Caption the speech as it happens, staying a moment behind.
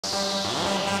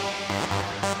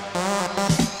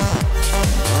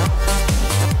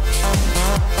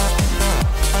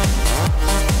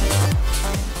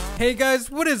Hey guys,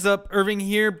 what is up? Irving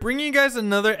here, bringing you guys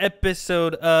another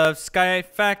episode of Sky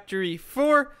Factory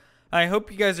 4. I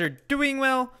hope you guys are doing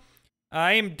well.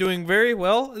 I am doing very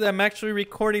well. I'm actually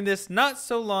recording this not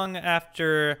so long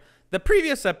after the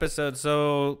previous episode.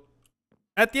 So,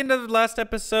 at the end of the last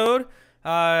episode,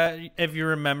 if you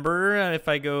remember, if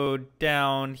I go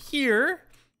down here,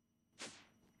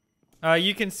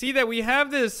 you can see that we have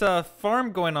this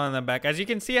farm going on in the back. As you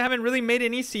can see, I haven't really made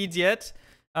any seeds yet.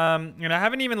 And I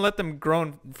haven't even let them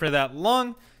grow for that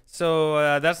long.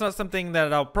 So that's not something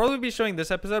that I'll probably be showing this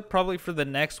episode. Probably for the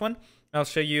next one, I'll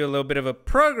show you a little bit of a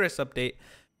progress update.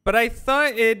 But I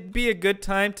thought it'd be a good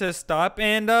time to stop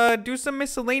and do some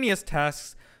miscellaneous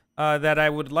tasks that I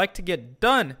would like to get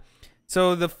done.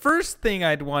 So the first thing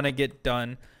I'd want to get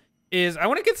done is I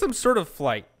want to get some sort of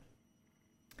flight.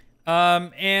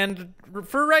 And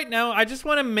for right now, I just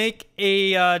want to make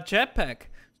a jetpack.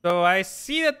 So I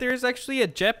see that there's actually a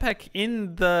jetpack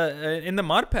in the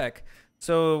mod pack.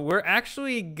 So we're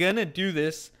actually gonna do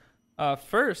this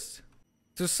first.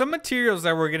 So some materials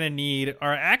that we're gonna need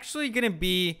are actually gonna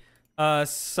be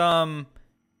some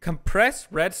compressed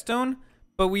redstone,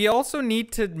 but we also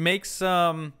need to make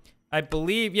some, I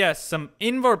believe, yes, some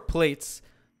invar plates.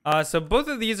 So both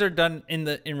of these are done in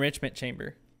the enrichment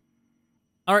chamber.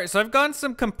 All right, so I've gotten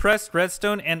some compressed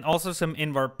redstone and also some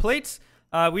invar plates.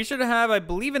 We should have, I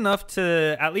believe, enough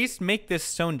to at least make this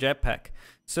stone jetpack.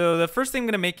 So the first thing I'm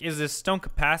going to make is this stone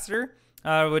capacitor,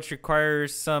 which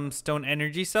requires some stone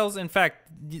energy cells. In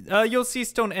fact, you'll see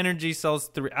stone energy cells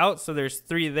throughout. So there's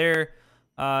 3 there.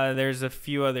 There's a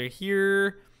few other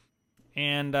here.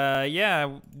 And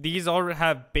yeah, these all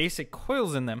have basic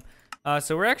coils in them.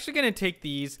 So we're actually going to take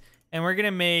these and we're going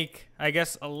to make, I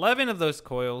guess, 11 of those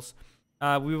coils.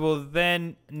 We will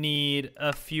then need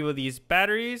a few of these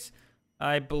batteries.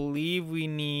 I believe we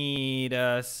need,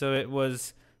 so it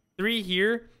was 3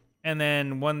 here, and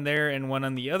then 1 there and 1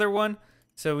 on the other one.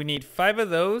 So we need 5 of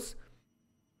those.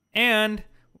 And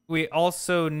we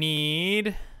also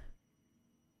need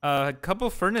a couple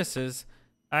furnaces.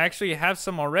 I actually have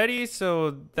some already,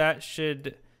 so that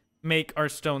should make our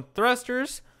stone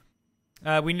thrusters.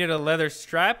 We need a leather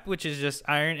strap, which is just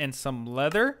iron and some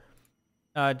leather,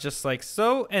 just like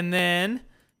so. And then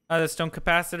the stone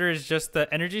capacitor is just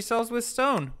the energy cells with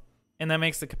stone. And that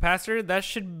makes the capacitor. That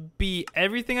should be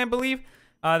everything, I believe.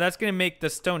 That's going to make the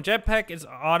stone jetpack. It's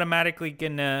automatically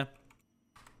going to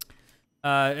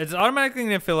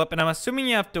fill up. And I'm assuming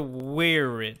you have to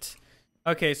wear it.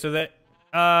 Okay, so that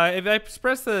if I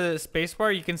press the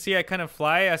spacebar, you can see I kind of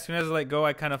fly. As soon as I let go,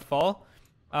 I kind of fall.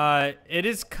 It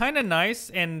is kind of nice.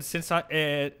 And since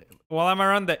while I'm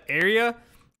around the area,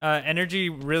 energy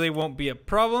really won't be a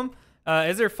problem.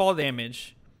 Is there fall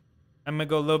damage? I'm gonna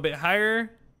go a little bit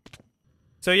higher.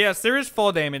 So yes, there is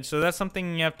fall damage, so that's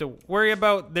something you have to worry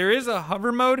about. There is a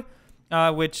hover mode,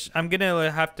 which I'm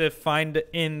gonna have to find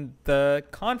in the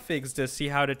configs to see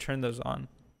how to turn those on.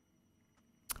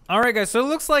 Alright guys, so it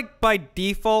looks like by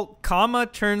default, comma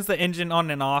turns the engine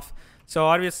on and off. So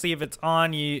obviously if it's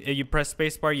on, you press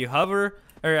spacebar, you hover,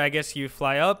 or I guess you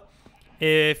fly up.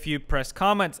 If you press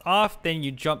comma, it's off, then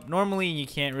you jump normally and you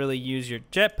can't really use your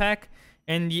jetpack.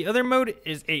 And the other mode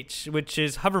is H, which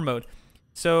is hover mode.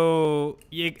 So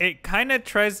it kind of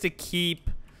tries to keep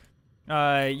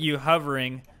you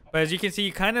hovering. But as you can see,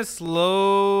 you kind of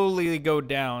slowly go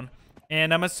down.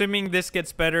 And I'm assuming this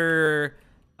gets better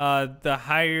the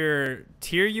higher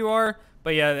tier you are.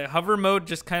 But yeah, the hover mode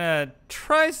just kind of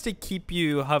tries to keep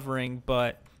you hovering,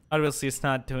 but obviously it's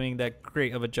not doing that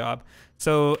great of a job.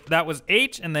 So that was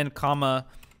H and then comma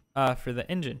for the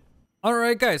engine.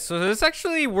 Alright guys, so let's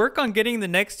actually work on getting the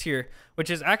next tier, which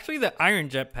is actually the iron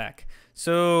jetpack.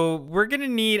 So we're going to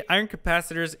need iron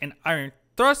capacitors and iron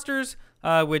thrusters,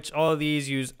 which all of these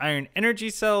use iron energy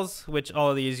cells, which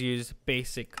all of these use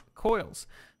basic coils.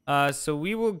 So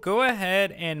we will go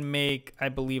ahead and make, I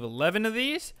believe, 11 of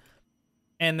these.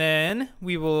 And then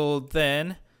we will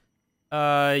then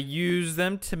use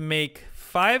them to make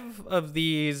 5 of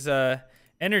these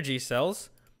energy cells.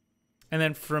 And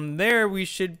then from there, we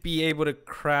should be able to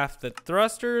craft the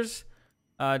thrusters,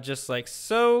 just like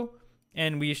so.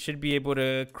 And we should be able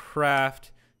to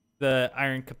craft the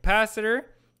iron capacitor.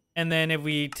 And then if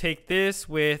we take this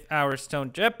with our stone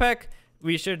jetpack,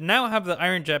 we should now have the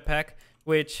iron jetpack,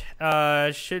 which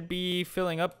should be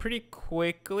filling up pretty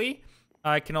quickly.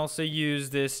 I can also use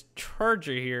this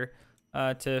charger here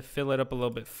to fill it up a little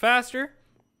bit faster.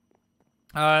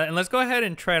 And let's go ahead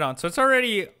and try it on. So it's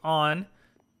already on.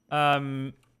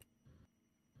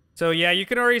 So yeah, you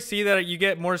can already see that you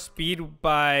get more speed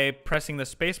by pressing the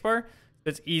spacebar.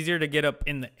 It's easier to get up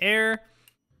in the air.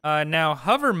 Now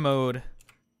hover mode.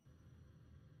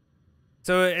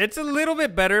 So it's a little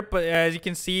bit better, but as you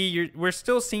can see, we're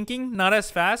still sinking, not as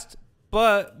fast,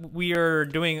 but we are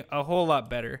doing a whole lot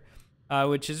better,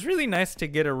 which is really nice to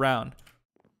get around.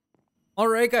 All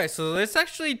right, guys, so let's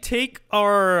actually take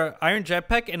our iron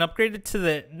jetpack and upgrade it to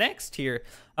the next tier,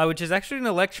 which is actually an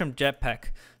electrum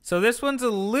jetpack. So this one's a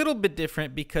little bit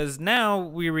different because now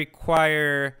we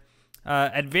require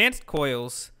advanced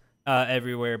coils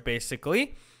everywhere,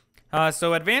 basically.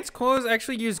 So advanced coils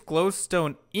actually use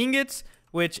glowstone ingots,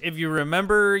 which if you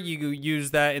remember, you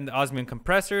use that in the osmium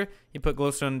compressor. You put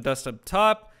glowstone dust up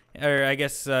top, or I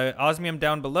guess osmium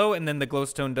down below, and then the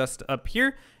glowstone dust up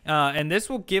here. And this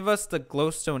will give us the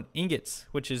glowstone ingots,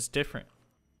 which is different.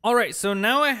 All right, so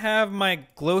now I have my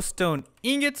glowstone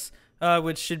ingots,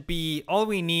 which should be all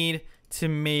we need to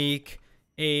make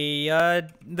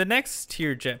the next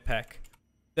tier jetpack,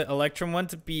 the electrum one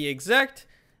to be exact.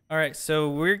 All right, so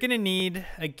we're gonna need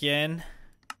again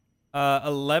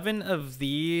 11 of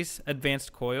these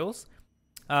advanced coils.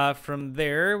 From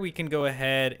there, we can go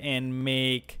ahead and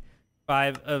make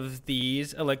 5 of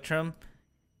these electrum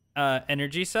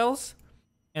energy cells.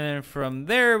 And then from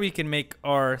there, we can make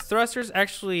our thrusters.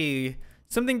 Actually,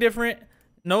 something different.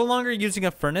 No longer using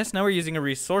a furnace. Now we're using a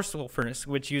resourceful furnace,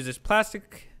 which uses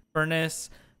plastic furnace,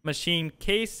 machine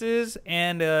cases,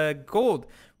 and gold.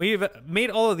 We've made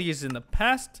all of these in the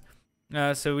past,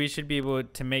 so we should be able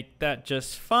to make that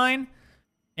just fine.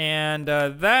 And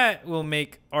that will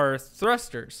make our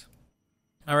thrusters.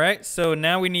 All right, so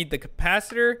now we need the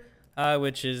capacitor,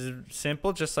 which is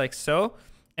simple, just like so.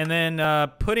 And then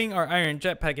putting our iron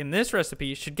jetpack in this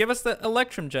recipe should give us the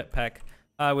electrum jetpack,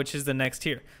 which is the next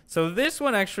tier. So this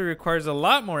one actually requires a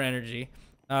lot more energy.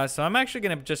 So I'm actually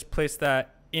going to just place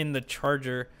that in the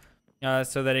charger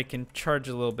so that it can charge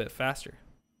a little bit faster.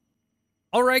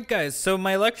 All right, guys, so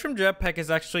my electrum jetpack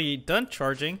is actually done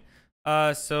charging.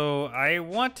 So I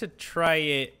want to try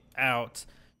it out.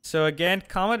 So again,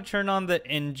 comma to turn on the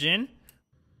engine.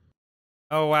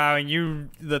 Oh wow, and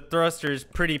the thruster is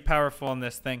pretty powerful on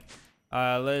this thing.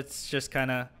 Let's just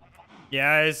kind of,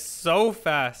 yeah, it's so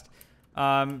fast.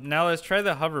 Now let's try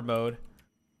the hover mode.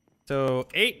 So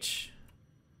H.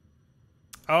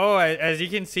 Oh, as you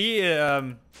can see,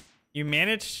 you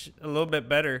managed a little bit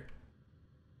better.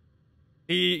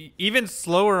 Even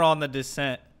slower on the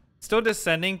descent. Still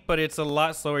descending, but it's a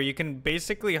lot slower. You can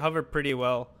basically hover pretty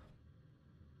well,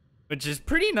 which is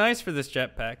pretty nice for this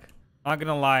jetpack. Not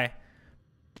gonna lie.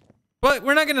 But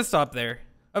we're not gonna stop there.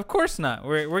 Of course not.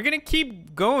 We're gonna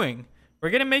keep going. We're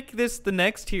gonna make this the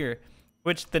next tier,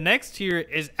 which the next tier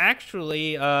is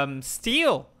actually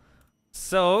steel.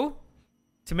 So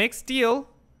to make steel,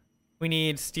 we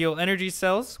need steel energy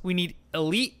cells. We need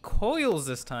elite coils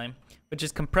this time, which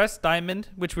is compressed diamond,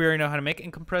 which we already know how to make,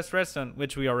 and compressed redstone,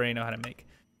 which we already know how to make.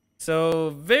 So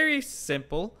very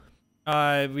simple.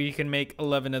 We can make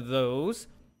 11 of those.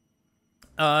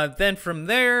 Then from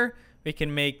there, we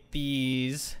can make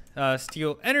these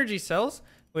steel energy cells,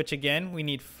 which again, we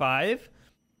need 5.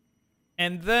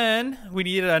 And then we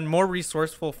need more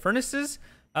resourceful furnaces,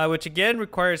 which again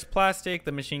requires plastic,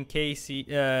 the machine case,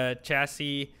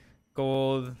 chassis,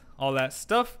 gold, all that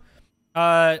stuff.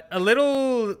 A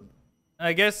little,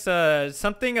 I guess,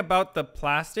 something about the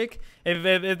plastic.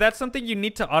 If that's something you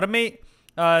need to automate,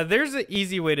 there's an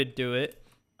easy way to do it.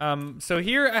 So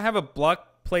here I have a block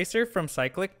placer from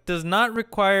Cyclic. Does not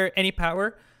require any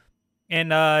power.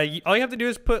 And all you have to do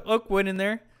is put oak wood in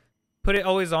there. Put it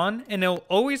always on. And it'll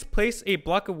always place a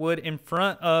block of wood in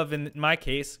front of, in my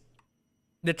case,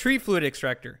 the tree fluid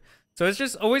extractor. So it's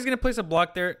just always going to place a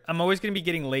block there. I'm always going to be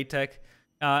getting latex.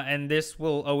 And this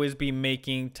will always be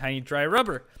making tiny dry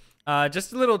rubber.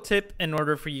 Just a little tip in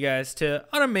order for you guys to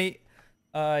automate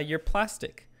your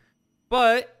plastic.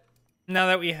 But now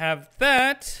that we have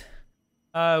that,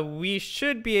 we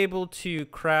should be able to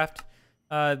craft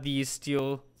these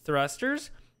steel thrusters.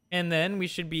 And then we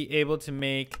should be able to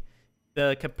make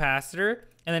the capacitor.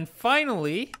 And then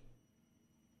finally,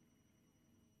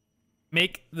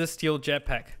 make the steel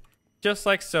jetpack. Just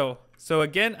like so. So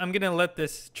again, I'm going to let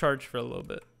this charge for a little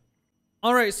bit.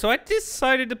 All right, so I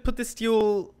decided to put the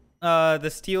steel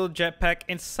jetpack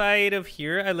inside of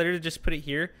here. I literally just put it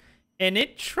here. And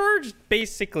it charged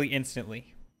basically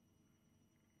instantly.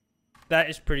 That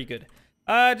is pretty good.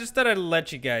 Just thought I'd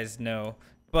let you guys know.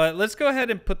 But let's go ahead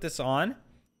and put this on.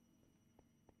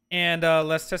 And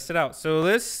let's test it out. So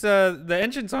this, the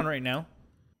engine's on right now.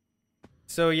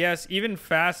 So yes, even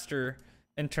faster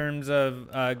in terms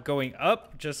of going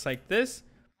up, just like this.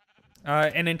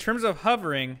 And in terms of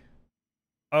hovering,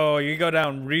 oh, you go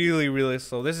down really, really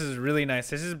slow. This is really nice.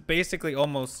 This is basically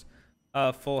almost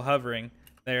full hovering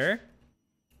there.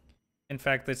 In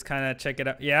fact, let's kind of check it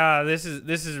out. Yeah, this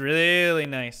is really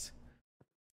nice.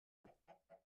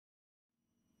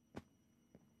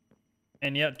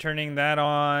 And yep, turning that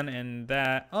on and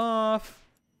that off.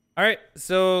 All right,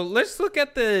 so let's look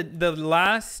at the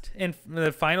last and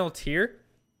the final tier,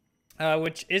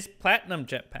 which is platinum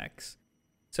jetpacks.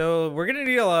 So we're gonna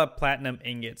need a lot of platinum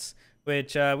ingots,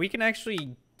 which we can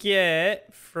actually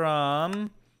get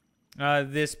from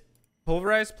this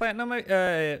pulverized platinum.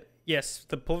 Yes,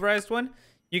 the pulverized one.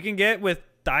 You can get with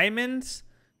diamonds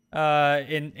in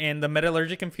the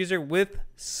metallurgic infuser with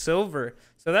silver.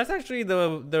 So that's actually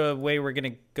the way we're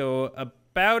gonna go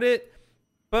about it.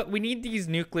 But we need these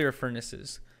nuclear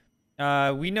furnaces.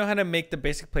 We know how to make the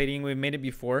basic plating. We've made it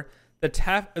before. The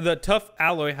tough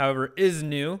alloy, however, is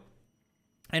new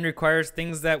and requires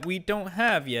things that we don't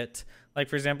have yet. Like,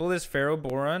 for example, this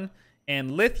ferroboron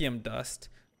and lithium dust.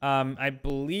 I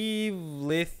believe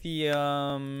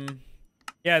lithium...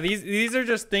 Yeah, these are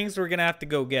just things we're going to have to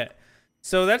go get.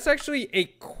 So that's actually a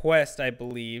quest, I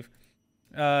believe,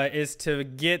 is to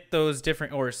get those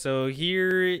different ores. So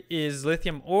here is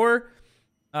lithium ore.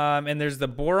 And there's the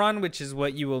boron, which is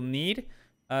what you will need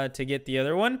to get the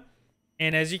other one.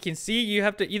 And as you can see, you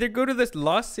have to either go to the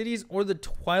Lost Cities or the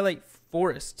Twilight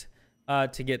Forest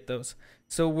to get those.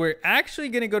 So we're actually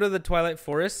going to go to the Twilight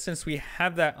Forest since we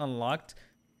have that unlocked.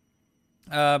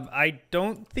 I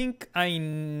don't think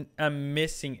I'm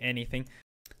missing anything.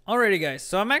 Alrighty, guys.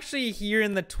 So I'm actually here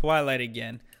in the Twilight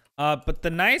again. But the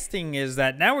nice thing is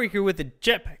that now we're here with the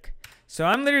jetpack. So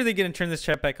I'm literally going to turn this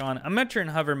jetpack on. I'm going to turn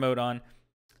hover mode on.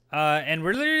 And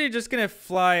we're literally just going to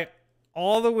fly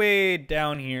all the way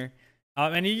down here.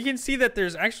 And you can see that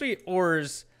there's actually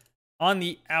ores on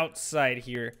the outside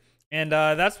here. And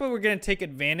that's what we're going to take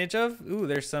advantage of. Ooh,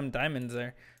 there's some diamonds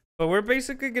there. But we're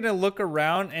basically going to look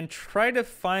around and try to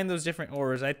find those different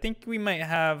ores. I think we might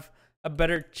have a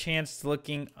better chance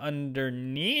looking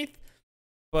underneath.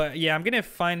 But yeah, I'm going to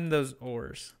find those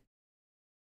ores.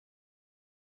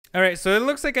 All right, so it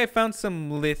looks like I found some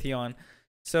lithium.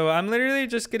 So I'm literally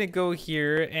just going to go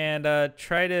here and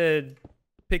try to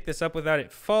pick this up without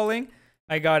it falling.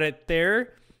 I got it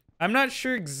there. I'm not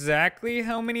sure exactly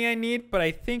how many I need, but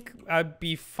I think I'd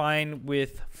be fine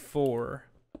with 4.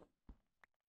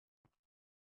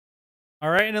 All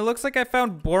right, and it looks like I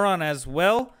found boron as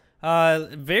well.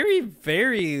 Very,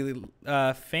 very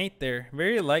faint there.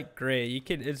 Very light gray.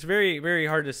 It's very, very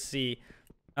hard to see.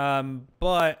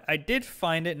 But I did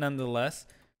find it nonetheless.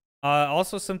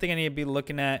 Also, something I need to be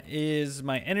looking at is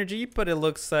my energy, but it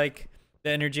looks like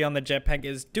the energy on the jetpack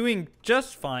is doing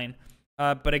just fine.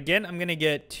 But again, I'm going to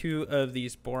get 2 of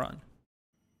these boron.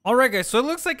 All right, guys, so it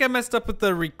looks like I messed up with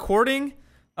the recording.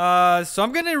 So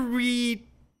I'm going to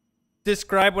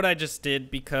describe what I just did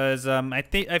because I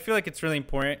feel like it's really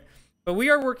important. But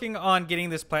we are working on getting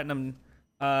this platinum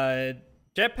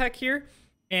jetpack here.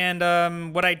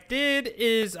 And what I did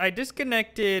is I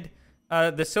disconnected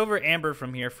the silver amber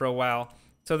from here for a while.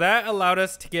 So that allowed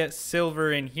us to get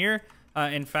silver in here.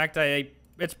 In fact,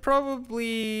 it's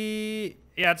probably...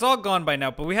 Yeah, it's all gone by now.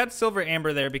 But we had silver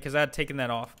amber there because I had taken that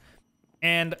off.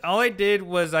 And all I did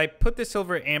was I put the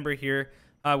silver amber here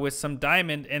with some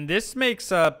diamond. And this makes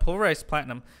pulverized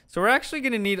platinum. So we're actually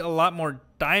going to need a lot more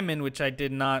diamond, which I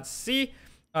did not see.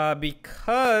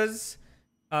 Because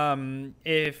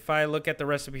if I look at the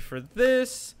recipe for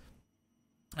this...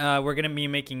 we're going to be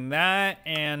making that,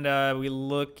 and we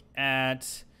look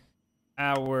at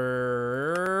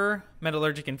our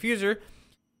metallurgic infuser.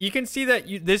 You can see that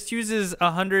this uses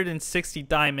 160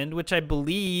 diamond, which I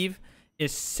believe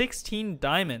is 16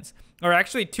 diamonds. Or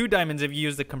actually 2 diamonds if you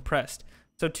use the compressed.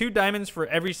 So 2 diamonds for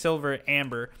every silver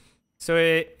amber. So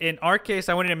in our case,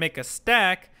 I wanted to make a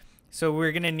stack. So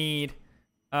we're going to need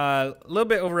a little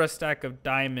bit over a stack of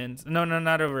diamonds. No,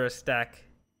 not over a stack.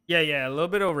 Yeah, a little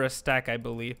bit over a stack, I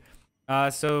believe.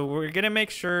 So we're going to make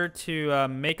sure to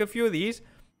make a few of these.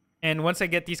 And once I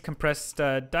get these compressed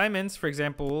diamonds, for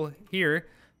example, here,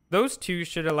 those 2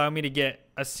 should allow me to get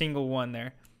a single one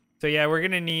there. So yeah, we're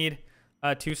going to need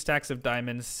 2 stacks of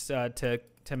diamonds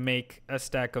to make a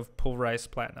stack of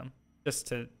pulverized platinum,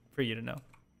 just for you to know.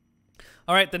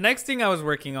 All right, the next thing I was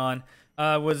working on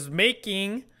was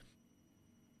making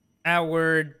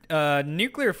our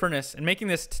nuclear furnace and making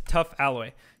this tough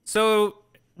alloy. So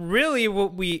really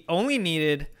what we only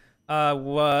needed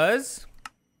was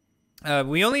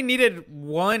we only needed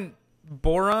 1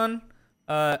 boron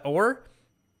ore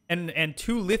and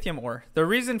 2 lithium ore. The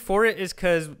reason for it is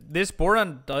because this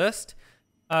boron dust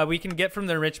we can get from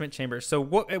the enrichment chamber. So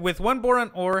with 1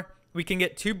 boron ore, we can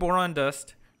get 2 boron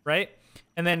dust, right?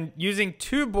 And then using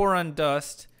 2 boron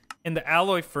dust in the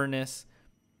alloy furnace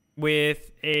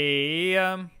with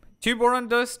a 2 boron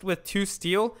dust with 2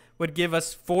 steel would give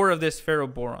us 4 of this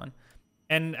ferroboron.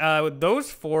 And with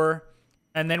those 4,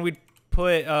 and then we'd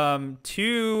put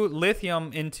 2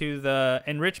 lithium into the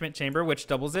enrichment chamber, which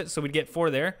doubles it. So we'd get 4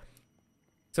 there.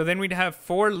 So then we'd have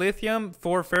 4 lithium,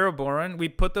 4 ferroboron.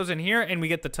 We'd put those in here and we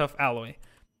get the tough alloy.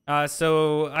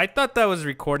 So I thought that was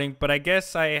recording, but I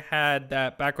guess I had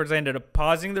that backwards. I ended up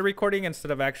pausing the recording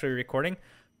instead of actually recording.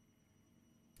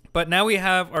 But now we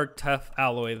have our tough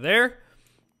alloy there.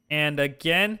 And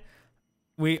again,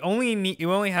 we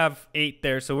only have 8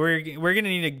 there. So we're going to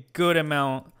need a good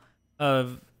amount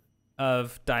of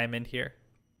diamond here.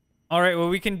 All right, what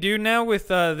we can do now with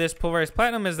this pulverized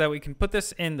platinum is that we can put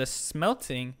this in the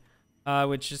smelting,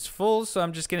 which is full. So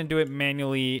I'm just going to do it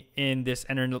manually in this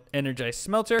energized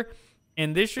smelter.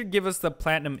 And this should give us the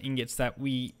platinum ingots that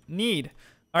we need.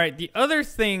 All right, the other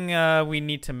thing we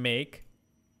need to make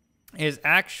is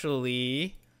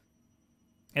actually,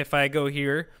 if I go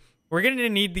here, we're going to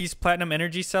need these platinum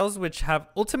energy cells, which have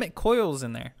ultimate coils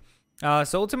in there.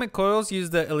 So ultimate coils use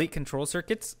the elite control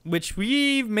circuits, which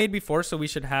we've made before, so we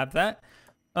should have that.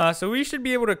 So we should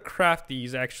be able to craft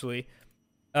these, actually.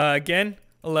 Again,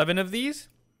 11 of these.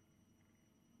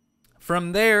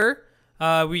 From there,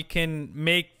 we can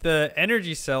make the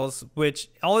energy cells, which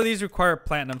all of these require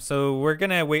platinum. So we're going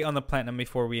to wait on the platinum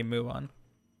before we move on.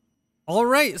 All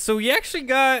right, so we actually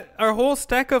got our whole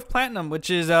stack of platinum, which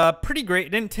is pretty great. It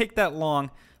didn't take that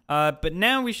long. But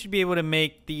now we should be able to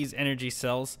make these energy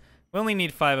cells. We only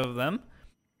need 5 of them.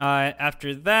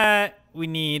 After that, we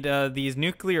need these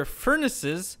nuclear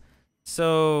furnaces.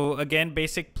 So again,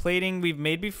 basic plating we've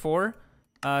made before.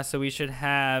 So we should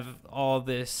have all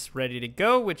this ready to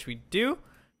go, which we do.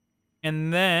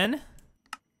 And then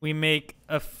we make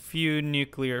a few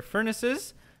nuclear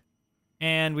furnaces.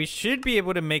 And we should be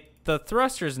able to make the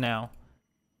thrusters now.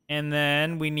 And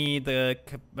then we need the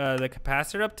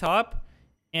capacitor up top.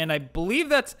 And I believe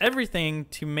that's everything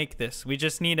to make this. We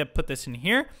just need to put this in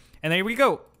here. And there we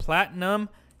go. Platinum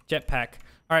jetpack.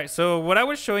 All right, so what I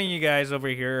was showing you guys over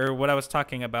here, or what I was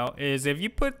talking about, is if you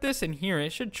put this in here,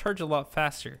 it should charge a lot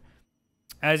faster.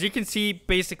 As you can see,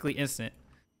 basically instant.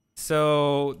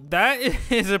 So that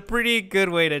is a pretty good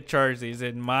way to charge these,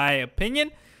 in my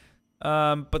opinion.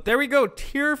 But there we go,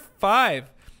 tier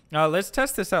 5. Now let's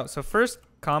test this out. So first,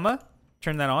 comma,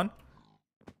 turn that on.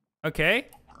 Okay.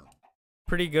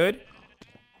 Pretty good.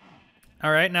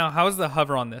 All right, now how's the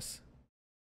hover on this?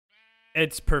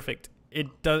 It's perfect.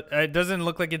 It doesn't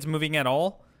look like it's moving at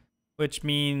all, which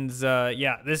means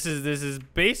yeah, this is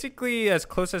basically as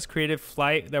close as creative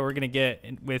flight that we're gonna get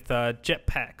with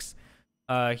jetpacks.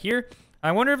 Here,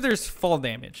 I wonder if there's fall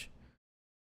damage.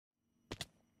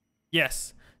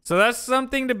 Yes, so that's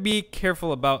something to be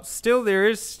careful about. Still, there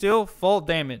is still fall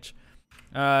damage,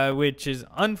 which is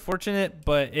unfortunate,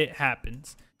 but it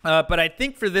happens. But I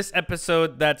think for this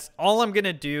episode, that's all I'm going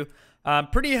to do. I'm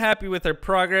pretty happy with our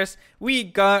progress. We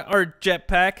got our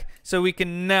jetpack, so we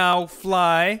can now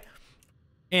fly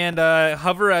and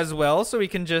hover as well. So we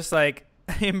can just like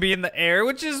be in the air,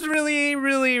 which is really,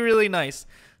 really, really nice.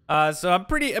 So I'm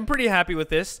pretty happy with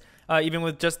this, even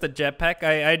with just the jetpack.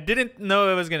 I didn't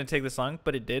know it was going to take this long,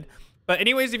 but it did. But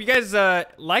anyways, if you guys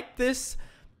like this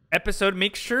episode,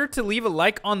 make sure to leave a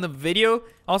like on the video.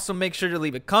 Also make sure to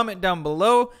leave a comment down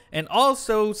below, and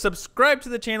also subscribe to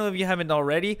the channel if you haven't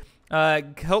already.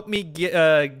 Help me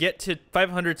get to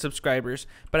 500 subscribers.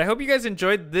 But I hope you guys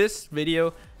enjoyed this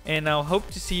video, and I'll hope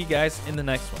to see you guys in the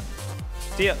next one.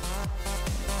 See ya.